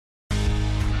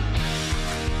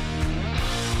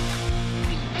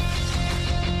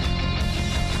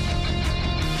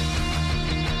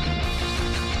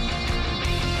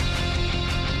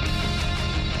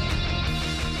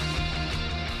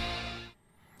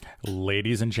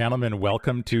Ladies and gentlemen,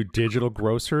 welcome to Digital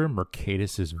Grocer,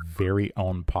 Mercatus' very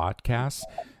own podcast,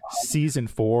 Season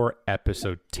 4,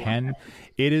 Episode 10.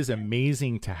 It is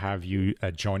amazing to have you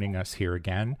joining us here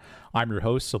again. I'm your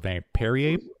host, Sylvain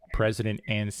Perrier, President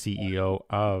and CEO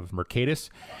of Mercatus.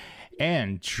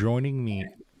 And joining me,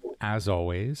 as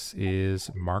always, is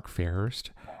Mark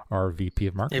Fairhurst, our VP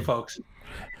of Marketing. Hey, folks.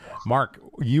 Mark,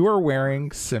 you are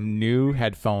wearing some new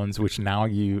headphones, which now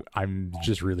I'm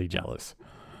just really jealous.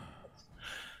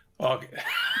 Okay.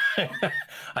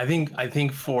 I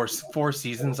think for 4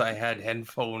 seasons I had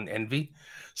headphone envy,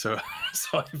 so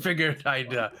I figured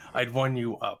I'd one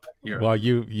you up here. Well,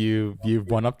 you've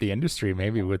won up the industry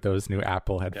maybe with those new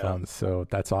Apple headphones, so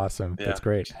that's awesome. Yeah. That's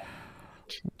great.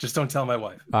 Just don't tell my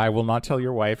wife. I will not tell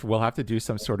your wife. We'll have to do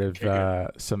some sort of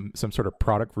some sort of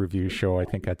product review show, I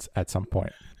think, at some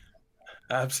point.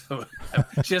 Absolutely.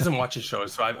 She doesn't watch the show,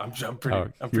 so I'm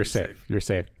pretty. I'm pretty safe. You're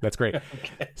safe. That's great.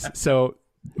 Okay. So,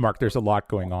 Mark, there's a lot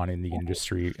going on in the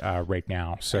industry right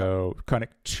now. So kind of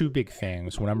two big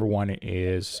things. Well, number one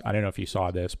is, I don't know if you saw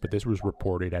this, but this was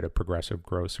reported at a Progressive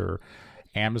Grocer.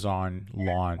 Amazon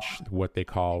launched what they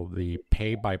call the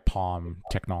pay by palm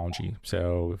technology.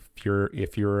 So if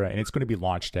you're and it's going to be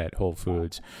launched at Whole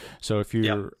Foods. So if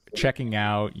you're checking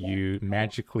out, you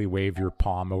magically wave your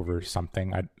palm over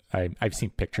something. I've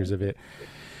seen pictures of it.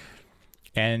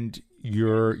 And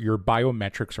your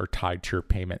biometrics are tied to your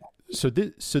payment. So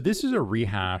this is a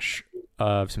rehash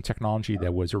of some technology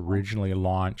that was originally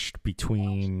launched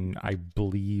between, I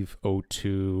believe,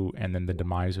 2002 and then the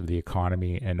demise of the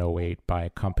economy in 2008 by a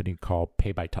company called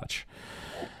PayByTouch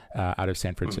out of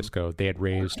San Francisco. They had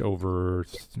raised over,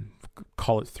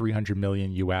 call it 300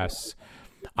 million US.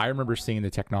 I remember seeing the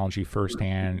technology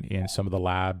firsthand in some of the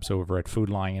labs over at Food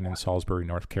Lion in Salisbury,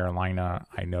 North Carolina.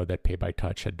 I know that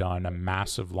PayByTouch had done a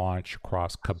massive launch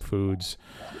across Cub Foods.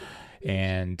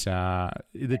 And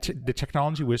the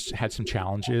technology had some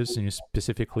challenges, and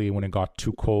specifically when it got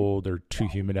too cold or too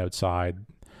humid outside.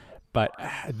 But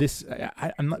this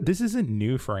isn't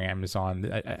new for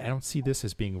Amazon. I don't see this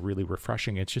as being really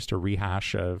refreshing. It's just a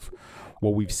rehash of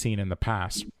what we've seen in the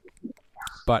past.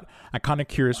 But I'm kind of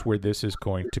curious where this is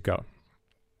going to go.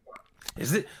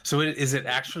 Is it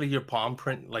actually your palm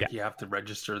print? Like you have to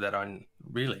register that on?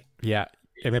 Really? Yeah.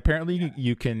 And apparently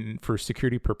you can, for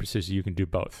security purposes, you can do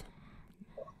both.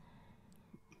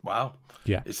 Wow.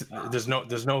 Yeah. There's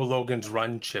no Logan's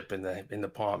Run chip in the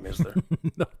palm, is there?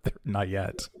 No, not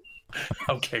yet.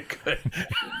 Okay, good.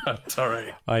 That's all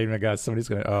right. Oh my God, somebody's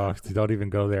gonna. Oh, don't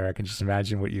even go there. I can just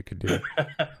imagine what you could do.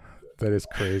 That is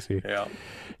crazy. Yeah.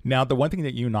 Now, the one thing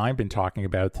that you and I have been talking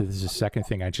about, this is the second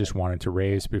thing I just wanted to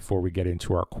raise before we get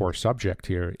into our core subject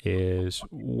here, is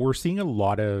we're seeing a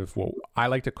lot of what I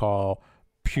like to call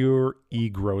pure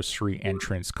e-grocery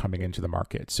entrants coming into the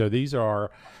market. So these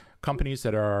are companies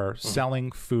that are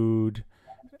selling food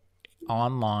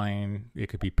online. It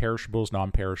could be perishables,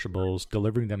 non-perishables,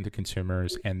 delivering them to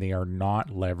consumers, and they are not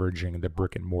leveraging the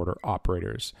brick and mortar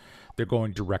operators. They're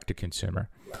going direct to consumer.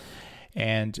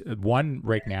 And one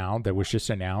right now that was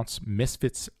just announced,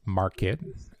 Misfits Market,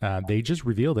 they just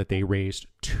revealed that they raised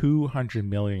 $200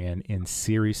 million in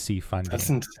Series C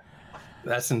funding.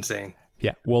 That's insane.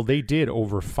 Yeah. Well, they did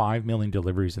over 5 million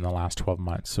deliveries in the last 12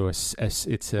 months. So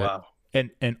it's wow.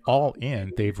 And all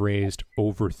in, they've raised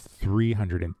over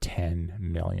 310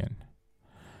 million.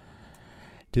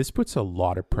 This puts a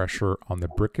lot of pressure on the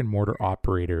brick and mortar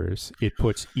operators. It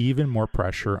puts even more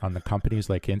pressure on the companies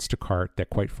like Instacart that,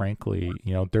 quite frankly,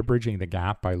 they're bridging the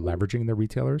gap by leveraging the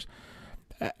retailers.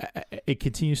 It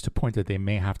continues to point that they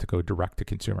may have to go direct to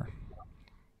consumer.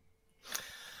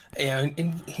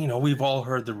 And we've all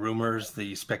heard the rumors,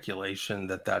 the speculation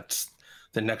that that's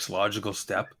the next logical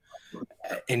step.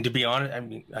 And to be honest, I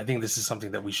mean, I think this is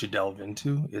something that we should delve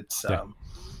into. It's,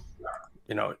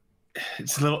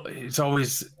 it's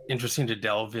always interesting to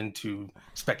delve into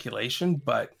speculation,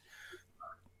 but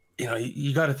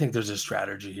you got to think there's a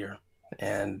strategy here,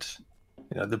 and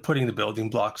they're putting the building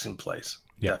blocks in place.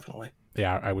 Yeah. Definitely.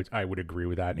 Yeah, I would agree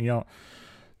with that.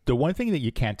 The one thing that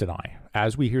you can't deny,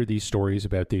 as we hear these stories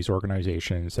about these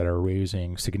organizations that are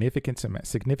raising significant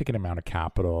amount of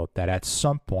capital, that at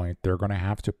some point they're going to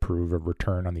have to prove a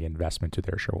return on the investment to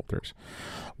their shareholders,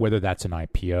 whether that's an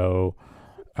IPO,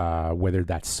 whether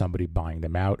that's somebody buying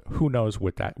them out, who knows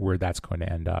where that's going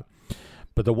to end up.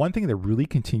 But the one thing that really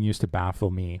continues to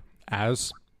baffle me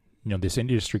as this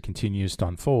industry continues to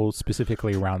unfold,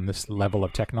 specifically around this level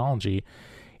of technology,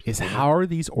 is how are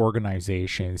these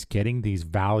organizations getting these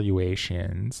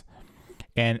valuations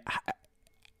and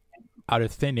out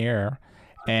of thin air,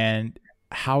 and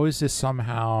how is this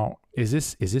somehow is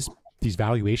this these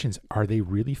valuations, are they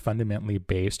really fundamentally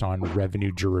based on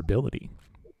revenue durability?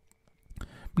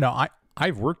 Now,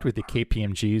 I've worked with the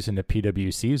KPMGs and the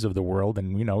PwCs of the world,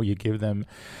 and you give them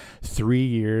 3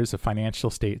 years of financial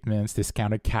statements,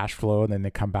 discounted cash flow, and then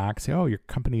they come back and say, "Oh, your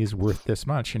company is worth this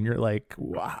much," and you're like,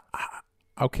 wow,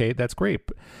 "Okay, that's great.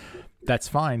 That's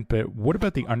fine, but what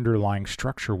about the underlying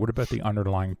structure? What about the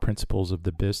underlying principles of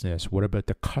the business? What about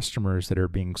the customers that are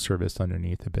being serviced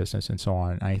underneath the business and so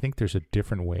on?" And I think there's a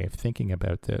different way of thinking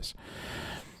about this.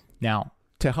 Now,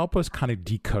 to help us kind of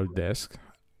decode this,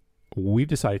 we've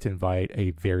decided to invite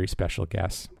a very special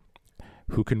guest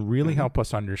who can really help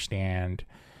us understand,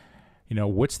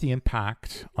 what's the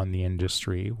impact on the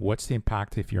industry? What's the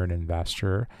impact if you're an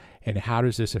investor? And how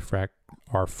does this affect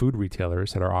our food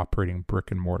retailers that are operating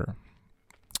brick and mortar?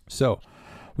 So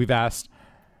we've asked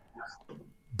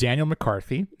Daniel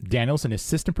McCarthy. Daniel's an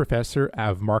assistant professor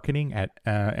of marketing at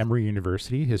Emory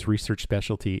University. His research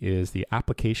specialty is the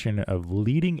application of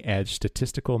leading-edge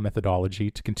statistical methodology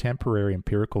to contemporary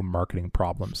empirical marketing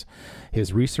problems.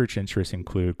 His research interests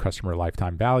include customer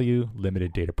lifetime value,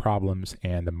 limited data problems,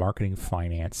 and the marketing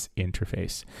finance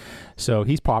interface. So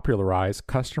he's popularized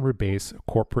customer-based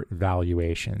corporate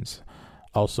valuations,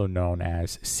 also known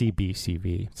as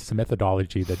CBCV. It's a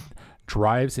methodology that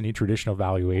drives any traditional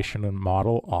valuation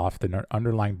model off the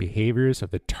underlying behaviors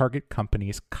of the target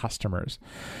company's customers.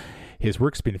 His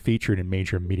work's been featured in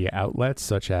major media outlets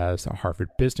such as the Harvard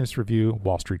Business Review,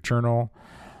 Wall Street Journal,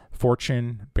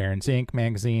 Fortune, Barron's Inc.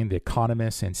 magazine, The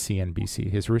Economist, and CNBC.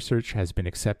 His research has been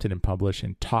accepted and published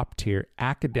in top-tier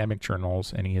academic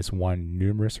journals, and he has won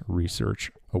numerous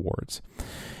research awards.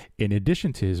 In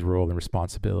addition to his role and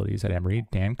responsibilities at Emory,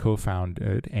 Dan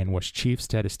co-founded and was chief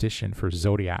statistician for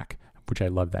Zodiac, which I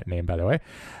love that name, by the way.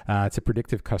 It's a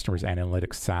predictive customers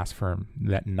analytics SaaS firm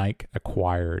that Nike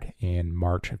acquired in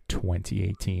March of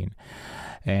 2018.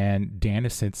 And Dan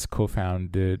has since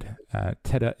co-founded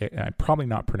Teta, I'm probably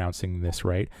not pronouncing this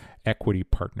right, Equity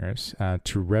Partners,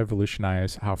 to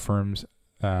revolutionize how firms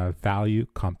value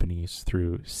companies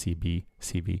through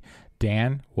CBCV.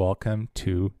 Dan, welcome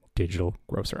to Digital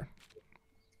Grocer.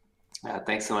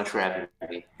 Thanks so much for having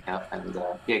me.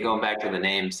 Going back to the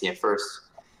names, first,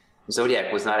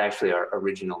 Zodiac was not actually our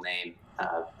original name.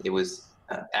 It was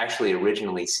actually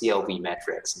originally CLV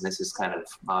Metrics, and this is kind of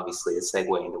obviously a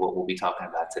segue into what we'll be talking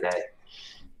about today.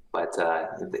 But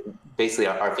basically,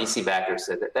 our VC backer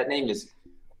said that name is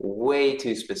way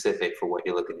too specific for what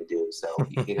you're looking to do, so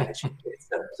you got to change it.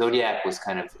 So Zodiac was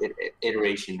kind of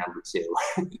iteration number 2,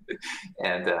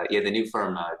 and the new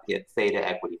firm, Theta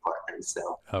Equity Partners.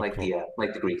 So like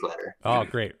the Greek letter. Oh,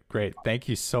 great! Thank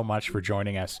you so much for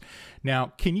joining us.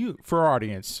 Now, for our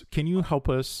audience, can you help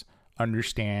us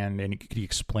understand and could you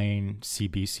explain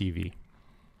CBCV?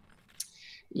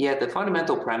 Yeah, the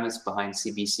fundamental premise behind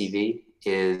CBCV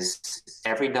is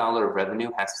every dollar of revenue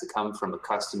has to come from a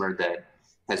customer that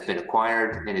has been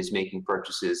acquired and is making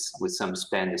purchases with some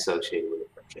spend associated with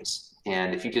the purchase.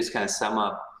 And if you just kind of sum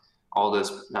up all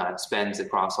those spends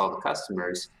across all the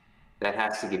customers, that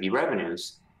has to give you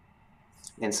revenues.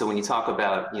 And so when you talk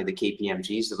about the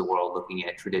KPMGs of the world looking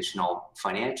at traditional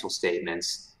financial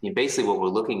statements, basically what we're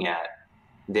looking at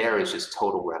there is just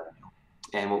total revenue.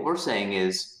 And what we're saying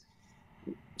is,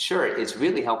 sure, it's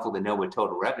really helpful to know what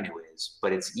total revenue is,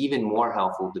 but it's even more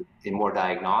helpful and more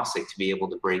diagnostic to be able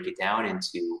to break it down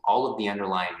into all of the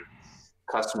underlying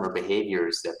customer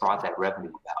behaviors that brought that revenue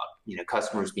about.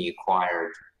 Customers being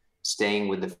acquired, staying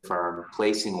with the firm,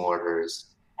 placing orders,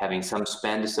 having some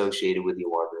spend associated with the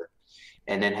order,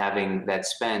 and then having that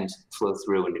spend flow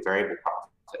through into variable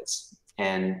profits.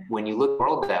 And when you look at the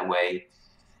world that way,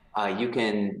 you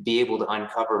can be able to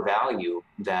uncover value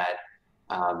that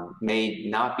may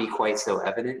not be quite so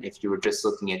evident if you were just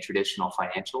looking at traditional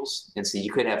financials. And so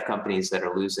you could have companies that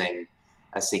are losing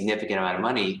a significant amount of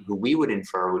money who we would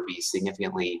infer would be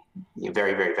significantly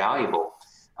very, very valuable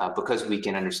because we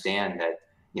can understand that,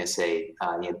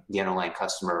 the underlying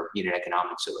customer unit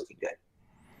economics are looking good.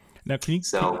 Now,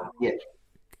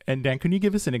 and Dan, can you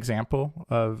give us an example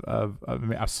of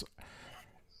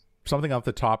something off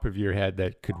the top of your head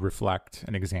that could reflect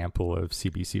an example of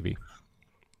CBCV?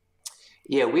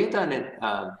 Yeah, we've done it.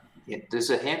 There's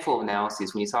a handful of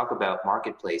analyses. When you talk about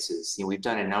marketplaces, we've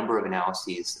done a number of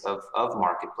analyses of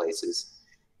marketplaces,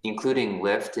 including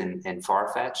Lyft and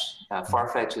Farfetch.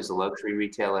 Farfetch is a luxury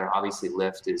retailer. Obviously,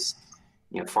 Lyft is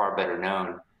far better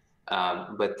known.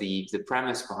 But the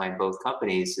premise behind both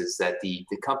companies is that the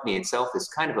company itself is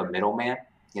kind of a middleman.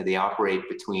 They operate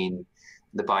between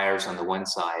the buyers on the one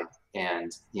side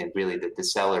and really the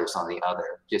sellers on the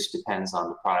other. Just depends on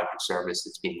the product or service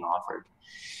that's being offered.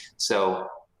 So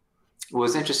what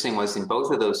was interesting was in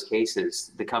both of those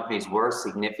cases, the companies were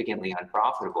significantly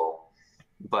unprofitable,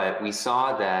 but we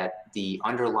saw that the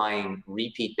underlying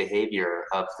repeat behavior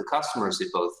of the customers at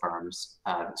both firms,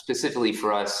 specifically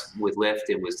for us with Lyft,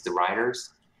 it was the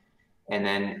riders. And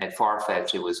then at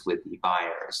Farfetch, it was with the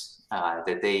buyers,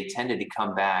 that they tended to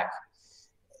come back.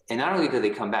 And not only did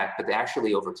they come back, but they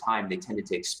actually over time, they tended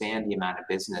to expand the amount of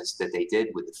business that they did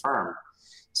with the firm.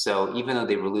 So even though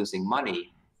they were losing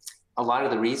money, a lot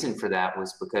of the reason for that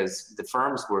was because the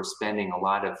firms were spending a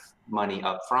lot of money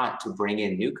up front to bring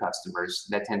in new customers.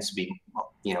 That tends to be,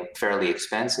 fairly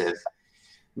expensive,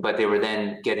 but they were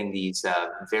then getting these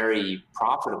very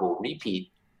profitable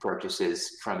repeat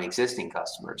purchases from existing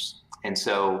customers. And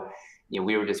so,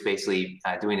 we were just basically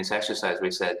doing this exercise where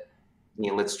we said,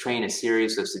 let's train a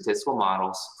series of statistical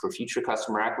models for future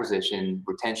customer acquisition,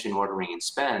 retention, ordering, and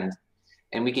spend.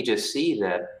 And we could just see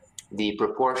that the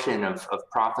proportion of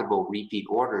profitable repeat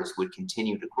orders would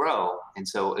continue to grow. And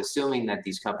so assuming that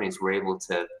these companies were able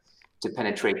to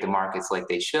penetrate the markets like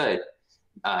they should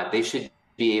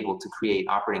be able to create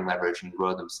operating leverage and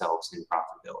grow themselves in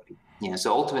profitability.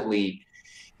 So ultimately,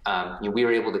 we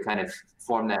were able to kind of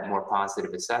form that more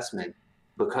positive assessment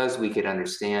because we could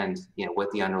understand, what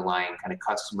the underlying kind of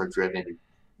customer-driven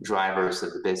drivers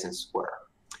of the business were.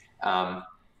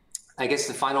 I guess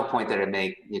the final point that I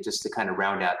make, just to kind of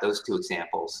round out those two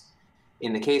examples,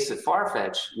 in the case of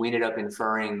Farfetch, we ended up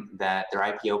inferring that their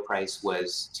IPO price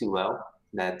was too low,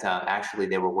 that actually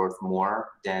they were worth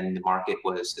more than the market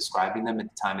was ascribing them at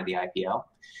the time of the IPO.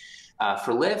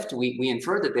 For Lyft, we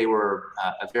inferred that they were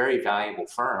a very valuable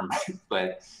firm,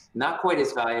 but not quite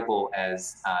as valuable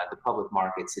as the public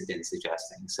markets had been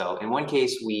suggesting. So in one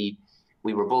case, we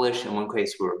were bullish, in one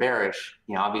case we were bearish.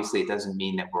 Obviously it doesn't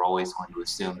mean that we're always going to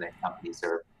assume that companies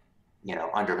are,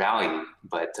 undervalued,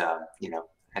 but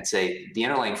I'd say the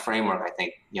underlying framework, I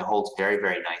think, holds very,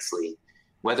 very nicely,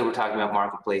 whether we're talking about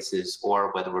marketplaces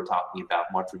or whether we're talking about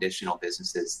more traditional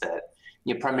businesses that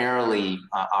primarily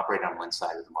operate on one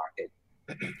side of the market.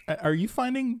 Are you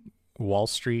finding Wall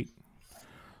Street,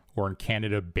 or in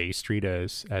Canada, Bay Street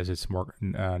as it's more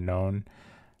known,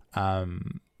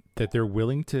 that they're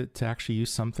willing to actually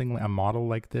use a model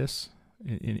like this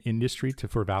in industry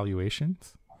for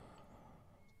valuations?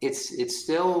 It's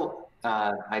still,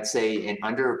 I'd say, an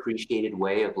underappreciated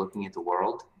way of looking at the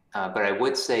world. But I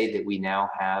would say that we now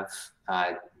have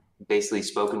basically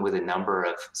spoken with a number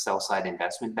of sell-side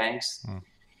investment banks.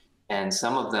 And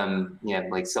some of them,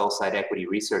 like sell-side equity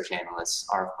research analysts,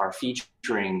 are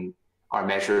featuring our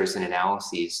measures and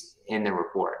analyses in their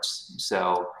reports.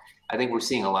 So I think we're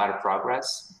seeing a lot of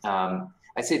progress.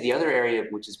 I'd say the other area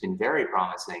which has been very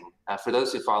promising, for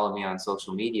those who follow me on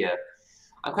social media,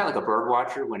 I'm kind of like a bird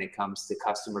watcher when it comes to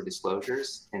customer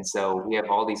disclosures. And so we have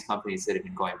all these companies that have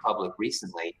been going public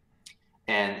recently,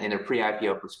 and in their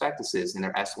pre-IPO prospectuses and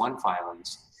their S1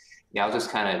 filings, I'll just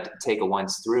kind of take a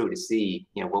once through to see,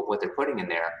 what they're putting in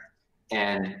there.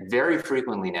 And very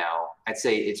frequently now, I'd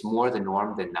say it's more the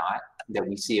norm than not, that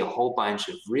we see a whole bunch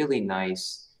of really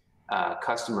nice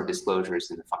customer disclosures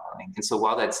in the filing. And so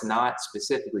while that's not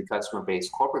specifically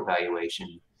customer-based corporate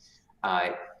valuation,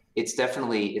 it's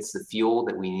the fuel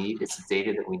that we need. It's the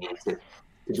data that we need to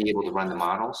be able to run the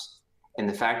models. And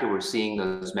the fact that we're seeing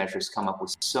those measures come up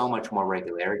with so much more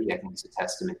regularity, I think is a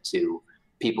testament to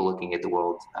people looking at the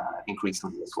world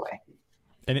increasingly this way.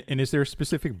 And is there a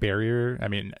specific barrier? I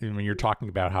mean, when you're talking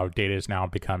about how data is now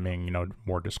becoming,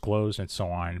 more disclosed and so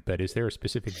on, but is there a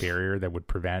specific barrier that would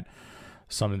prevent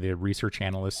some of the research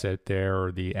analysts out there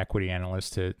or the equity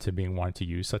analysts to being wanting to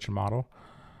use such a model?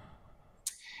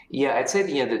 Yeah, I'd say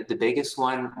the biggest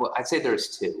one, well, I'd say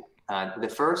there's two. The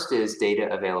first is data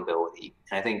availability.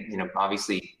 And I think,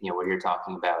 obviously, what you're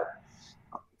talking about,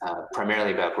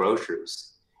 primarily about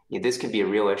grocers, this can be a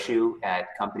real issue at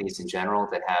companies in general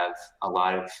that have a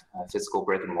lot of physical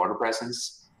brick and mortar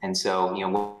presence. And so,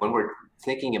 when we're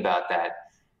thinking about that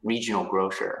regional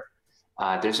grocer,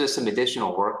 there's just some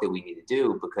additional work that we need to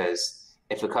do, because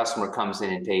if a customer comes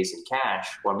in and pays in cash,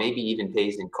 or maybe even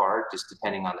pays in card, just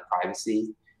depending on the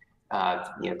privacy,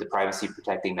 the privacy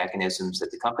protecting mechanisms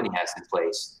that the company has in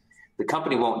place, the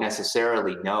company won't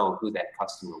necessarily know who that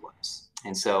customer was.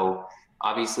 And so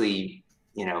obviously,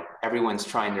 everyone's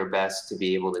trying their best to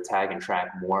be able to tag and track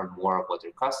more and more of what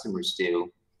their customers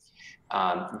do.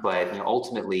 But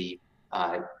ultimately,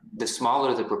 the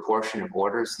smaller the proportion of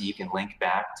orders that you can link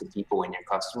back to people in your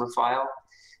customer file,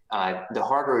 the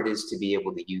harder it is to be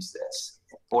able to use this.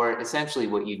 Or essentially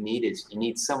what you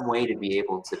need some way to be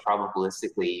able to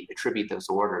probabilistically attribute those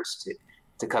orders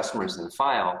to customers in the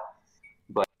file.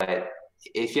 But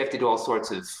if you have to do all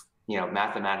sorts of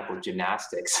mathematical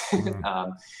gymnastics,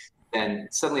 then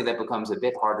suddenly that becomes a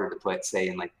bit harder to put, say,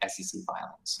 in like SEC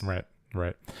filings.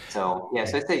 Right. So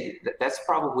so I'd say that's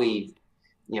probably,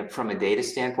 from a data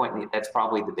standpoint, that's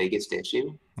probably the biggest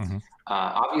issue. Mm-hmm.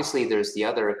 Obviously, there's the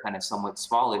other kind of somewhat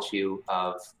small issue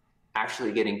of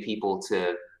actually getting people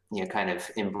to kind of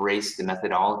embrace the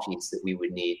methodologies that we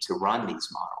would need to run these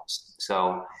models.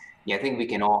 So I think we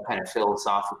can all kind of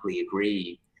philosophically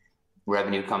agree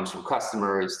revenue comes from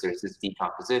customers. There's this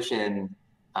decomposition,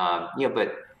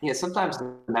 but sometimes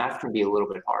the math can be a little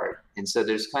bit hard, and so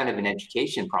there's kind of an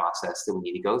education process that we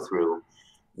need to go through,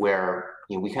 where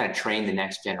we kind of train the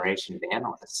next generation of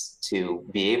analysts to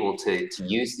be able to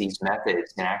use these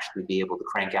methods and actually be able to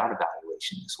crank out a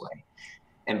valuation this way.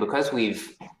 And because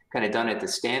we've kind of done it the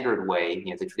standard way,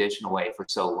 the traditional way for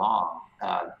so long,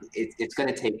 it's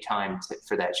going to take time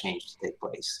for that change to take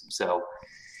place. So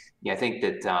I think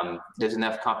that there's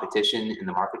enough competition in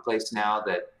the marketplace now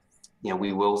that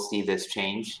we will see this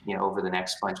change over the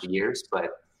next bunch of years, but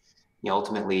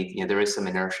ultimately there is some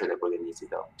inertia that we're going to need to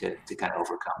go to kind of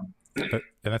overcome. And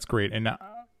that's great. And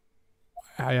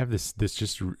I have this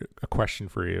just a question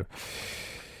for you.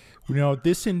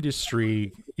 This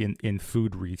industry in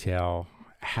food retail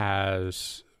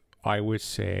has, I would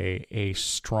say, a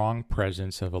strong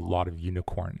presence of a lot of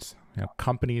unicorns.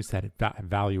 Companies that have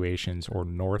valuations or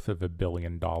north of $1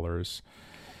 billion.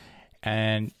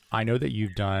 And I know that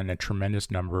you've done a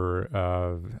tremendous number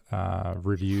of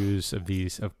reviews of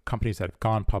companies that have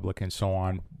gone public and so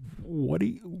on. What do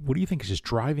you think is just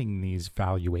driving these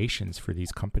valuations for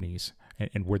these companies,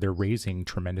 and where they're raising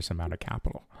tremendous amount of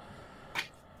capital?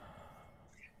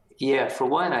 Yeah, for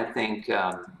one, I think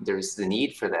there's the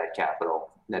need for that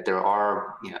capital. That there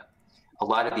are, a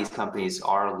lot of these companies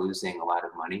are losing a lot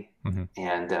of money, mm-hmm.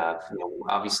 and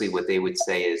obviously, what they would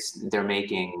say is they're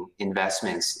making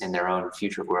investments in their own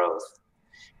future growth,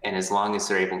 and as long as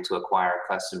they're able to acquire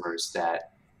customers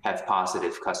that have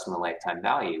positive customer lifetime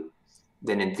value,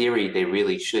 then in theory they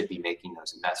really should be making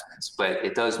those investments. But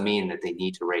it does mean that they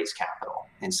need to raise capital,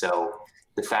 and so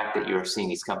the fact that you're seeing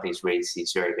these companies raise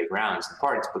these very big rounds, in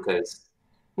part, it's because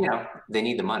they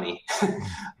need the money.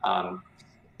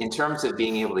 In terms of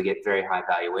being able to get very high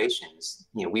valuations,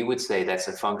 we would say that's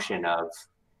a function of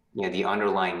the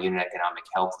underlying unit economic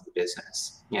health of the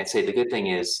business. I'd say the good thing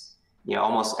is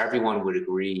almost everyone would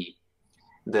agree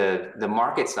the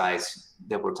market size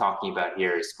that we're talking about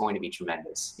here is going to be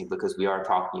tremendous, because we are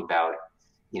talking about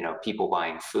people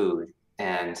buying food.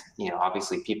 And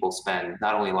obviously people spend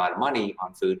not only a lot of money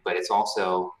on food, but it's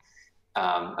also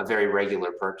a very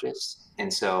regular purchase.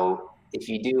 And so if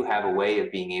you do have a way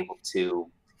of being able to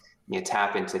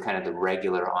tap into kind of the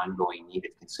regular ongoing need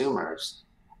of consumers,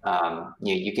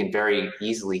 you can very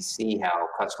easily see how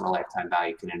customer lifetime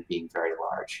value can end up being very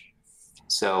large.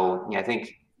 So I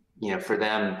think for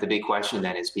them, the big question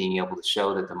then is being able to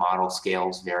show that the model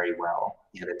scales very well,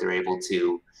 that they're able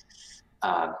to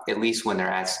at least when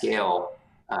they're at scale,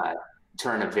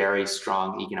 turn a very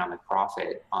strong economic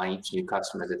profit on each new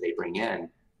customer that they bring in.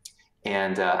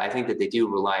 And I think that they do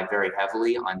rely very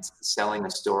heavily on selling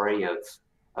a story of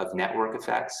network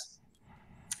effects,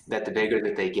 that the bigger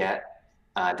that they get,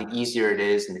 the easier it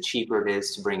is and the cheaper it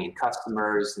is to bring in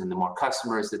customers. And the more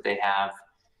customers that they have,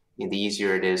 the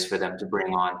easier it is for them to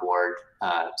bring on board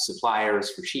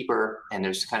suppliers for cheaper. And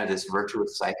there's kind of this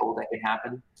virtuous cycle that can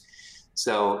happen.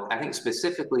 So I think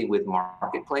specifically with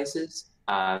marketplaces,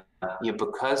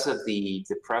 because of the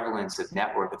prevalence of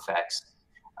network effects,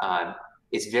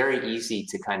 it's very easy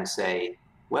to kind of say,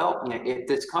 well, if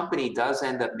this company does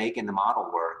end up making the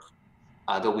model work,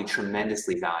 they'll be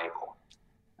tremendously valuable.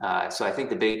 So I think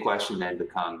the big question then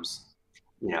becomes,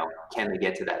 can they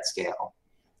get to that scale?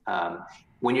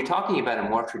 When you're talking about a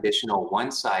more traditional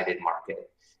one-sided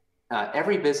market,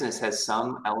 every business has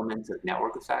some element of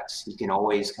network effects. You can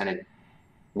always kind of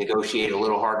negotiate a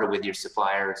little harder with your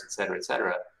suppliers, et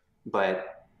cetera,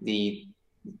 but the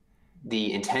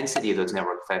intensity of those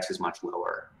network effects is much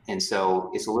lower. And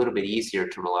so it's a little bit easier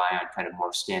to rely on kind of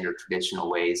more standard traditional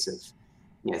ways of,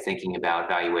 thinking about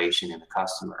valuation in the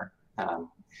customer.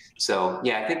 So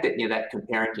I think that, that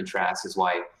compare and contrast is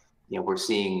why, we're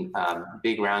seeing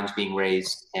big rounds being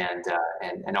raised and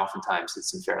oftentimes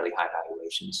it's some fairly high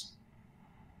valuations.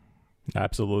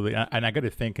 Absolutely. And I got to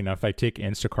think, if I take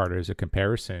Instacart as a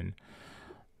comparison,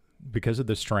 because of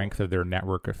the strength of their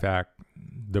network effect,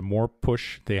 the more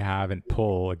push they have and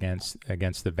pull against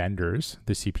the vendors,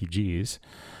 the CPGs,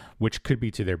 which could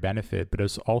be to their benefit, but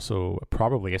is also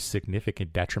probably a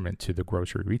significant detriment to the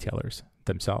grocery retailers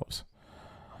themselves.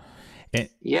 And,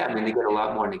 they get a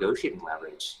lot more negotiating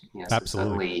leverage. So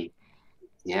absolutely.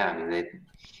 Suddenly,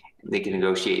 they can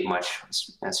negotiate much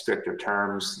stricter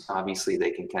terms. Obviously,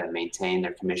 they can kind of maintain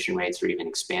their commission rates or even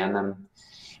expand them.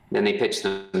 Then they pitch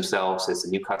themselves as a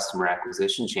new customer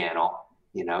acquisition channel,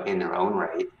 in their own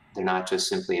right. They're not just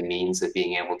simply a means of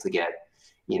being able to get,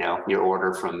 your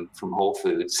order from Whole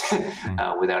Foods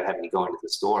without having to go into the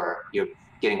store. You're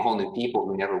getting whole new people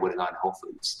who never would have gone to Whole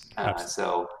Foods.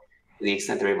 So to the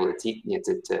extent they're able to teach,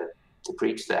 to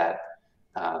preach that,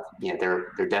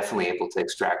 they're definitely able to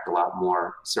extract a lot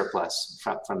more surplus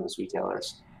from those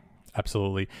retailers.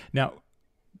 Absolutely. Now,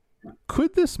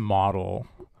 could this model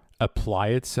apply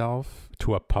itself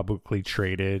to a publicly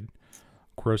traded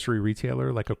grocery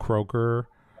retailer like a Kroger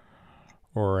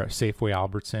or a Safeway,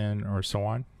 Albertson, or so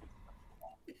on?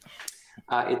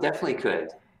 It definitely could.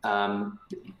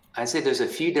 I'd say there's a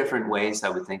few different ways I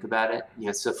would think about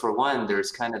it. So for one,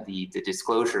 there's kind of the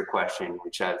disclosure question,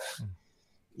 which I've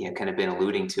kind of been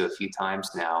alluding to a few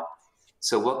times now.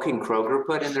 So what can Kroger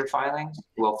put in their filing?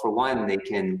 Well, for one, they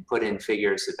can put in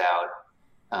figures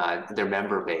about their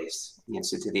member base.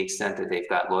 So to the extent that they've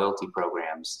got loyalty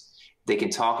programs, they can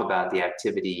talk about the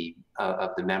activity of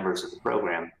the members of the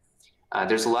program.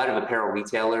 There's a lot of apparel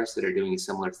retailers that are doing a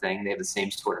similar thing. They have the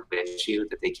same sort of issue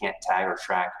that they can't tag or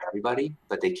track everybody,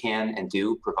 but they can and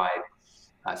do provide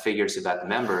figures about the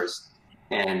members.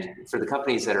 And for the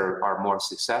companies that are more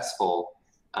successful,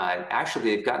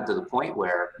 actually they've gotten to the point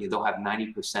where they'll have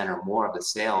 90% or more of the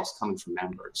sales coming from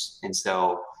members. And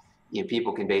so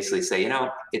people can basically say,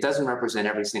 it doesn't represent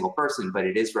every single person, but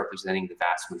it is representing the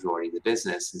vast majority of the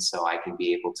business. And so I can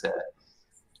be able to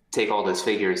take all those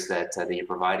figures that you're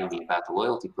providing me about the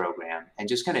loyalty program and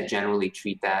just kind of generally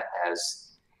treat that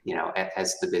as,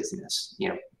 as the business,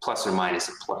 plus or minus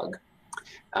a plug.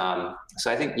 So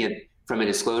I think, from a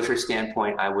disclosure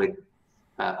standpoint, I would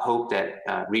hope that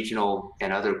regional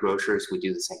and other grocers would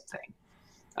do the same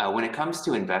thing. When it comes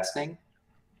to investing,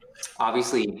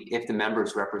 obviously, if the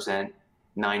members represent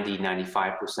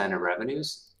 90-95% of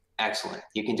revenues, excellent.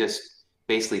 You can just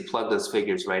basically plug those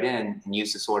figures right in and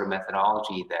use the sort of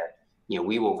methodology that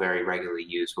we will very regularly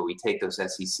use, where we take those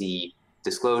SEC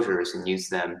disclosures and use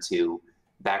them to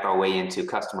back our way into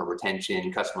customer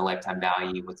retention, customer lifetime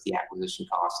value, what's the acquisition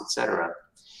cost, et cetera.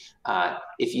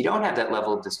 If you don't have that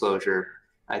level of disclosure,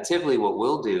 typically what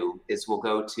we'll do is we'll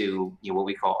go to what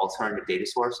we call alternative data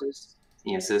sources.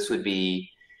 So this would be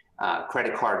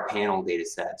credit card panel data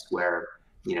sets where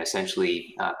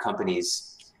essentially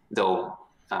companies, they'll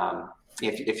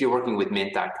if you're working with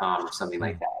mint.com or something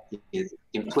like that,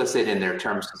 implicit in their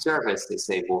terms of service, they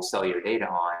say we'll sell your data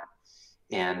on.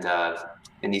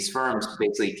 And these firms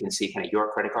basically can see kind of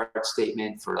your credit card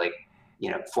statement for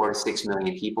 4 to 6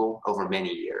 million people over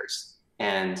many years.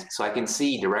 And so I can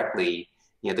see directly,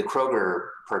 the Kroger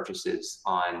purchases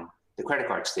on the credit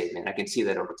card statement. I can see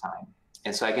that over time.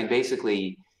 And so I can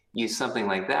basically use something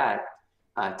like that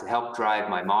to help drive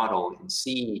my model and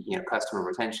see, customer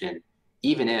retention,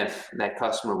 even if that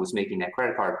customer was making that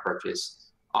credit card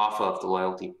purchase off of the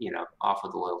loyalty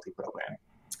program.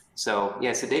 So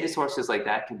so data sources like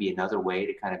that can be another way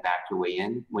to kind of back your way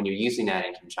in when you're using that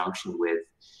in conjunction with,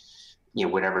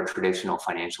 whatever traditional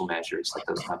financial measures that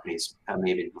those companies may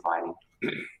have been providing.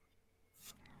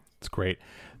 That's great.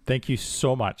 Thank you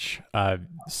so much.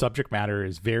 Subject matter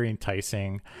is very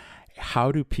enticing.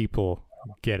 How do people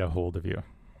get a hold of you?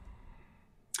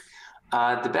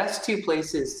 The best two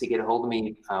places to get a hold of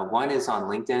me, one is on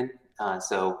LinkedIn.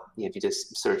 So if you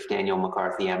just search Daniel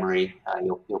McCarthy Emery,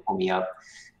 you'll pull me up.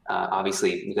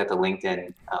 Obviously, you got the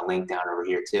LinkedIn link down over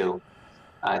here too.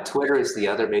 Twitter is the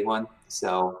other big one.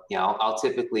 So I'll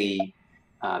typically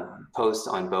post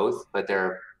on both, but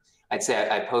I'd say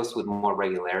I post with more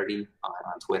regularity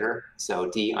on Twitter. So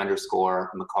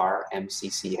D_Macar,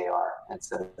 MCCAR.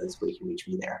 That's where you can reach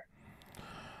me there.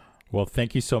 Well,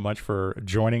 thank you so much for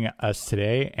joining us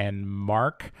today. And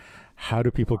Mark, how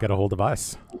do people get a hold of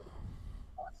us?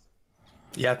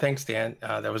 Yeah, thanks, Dan.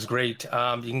 That was great. You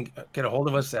can get a hold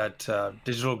of us at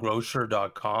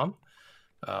digitalgrocer.com.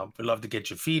 We'd love to get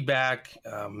your feedback.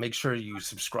 Make sure you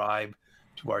subscribe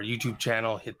to our YouTube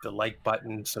channel. Hit the like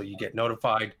button so you get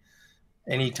notified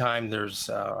anytime there's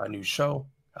a new show.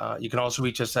 You can also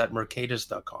reach us at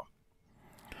mercatus.com.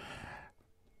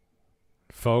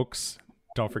 Folks,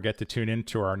 don't forget to tune in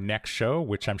to our next show,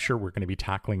 which I'm sure we're going to be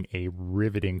tackling a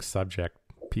riveting subject.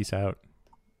 Peace out.